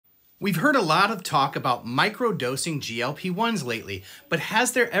We've heard a lot of talk about microdosing GLP-1s lately, but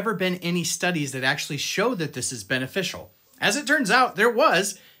has there ever been any studies that actually show that this is beneficial? As it turns out, there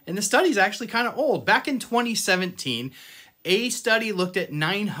was, and the study's actually kind of old. Back in 2017, a study looked at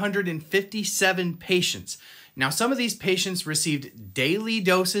 957 patients. Now, some of these patients received daily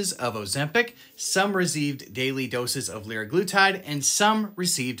doses of Ozempic, some received daily doses of liraglutide, and some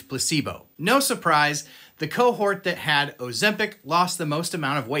received placebo. No surprise, the cohort that had Ozempic lost the most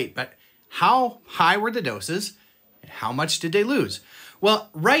amount of weight, but how high were the doses and how much did they lose? Well,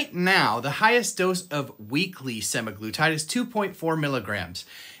 right now, the highest dose of weekly semaglutide is 2.4 milligrams,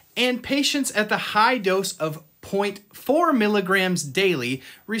 and patients at the high dose of 0.4 milligrams daily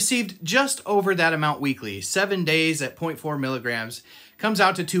received just over that amount weekly. 7 days at 0.4 milligrams comes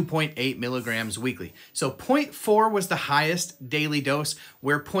out to 2.8 milligrams weekly. So 0.4 was the highest daily dose,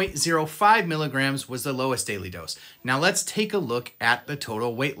 where 0.05 milligrams was the lowest daily dose. Now let's take a look at the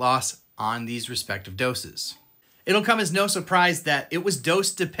total weight loss on these respective doses. It'll come as no surprise that it was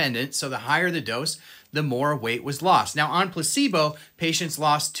dose dependent, so the higher the dose, the more weight was lost. Now on placebo, patients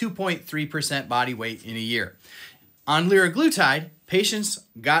lost 2.3% body weight in a year. On liraglutide, patients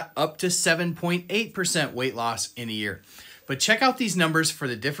got up to 7.8% weight loss in a year. But check out these numbers for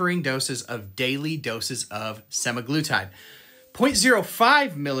the differing doses of daily doses of semaglutide.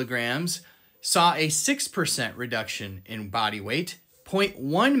 0.05 milligrams saw a 6% reduction in body weight.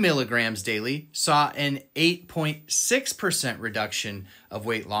 0.1 milligrams daily saw an 8.6% reduction of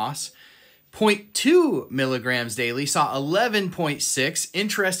weight loss. 0.2 milligrams daily saw 11.6.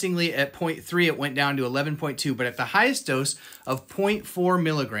 Interestingly, at 0.3, it went down to 11.2, but at the highest dose of 0.4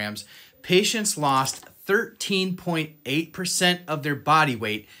 milligrams, patients lost 13.8% of their body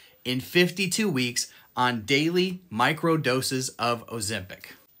weight in 52 weeks on daily micro doses of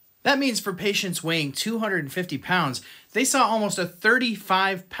Ozempic. That means for patients weighing 250 pounds, they saw almost a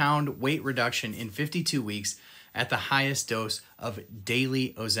 35-pound weight reduction in 52 weeks at the highest dose of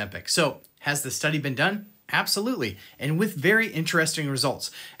daily Ozempic. So, has the study been done? Absolutely, and with very interesting results.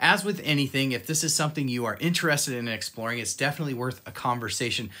 As with anything, if this is something you are interested in exploring, it's definitely worth a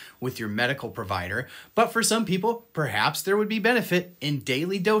conversation with your medical provider. But for some people, perhaps there would be benefit in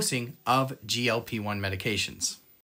daily dosing of GLP-1 medications.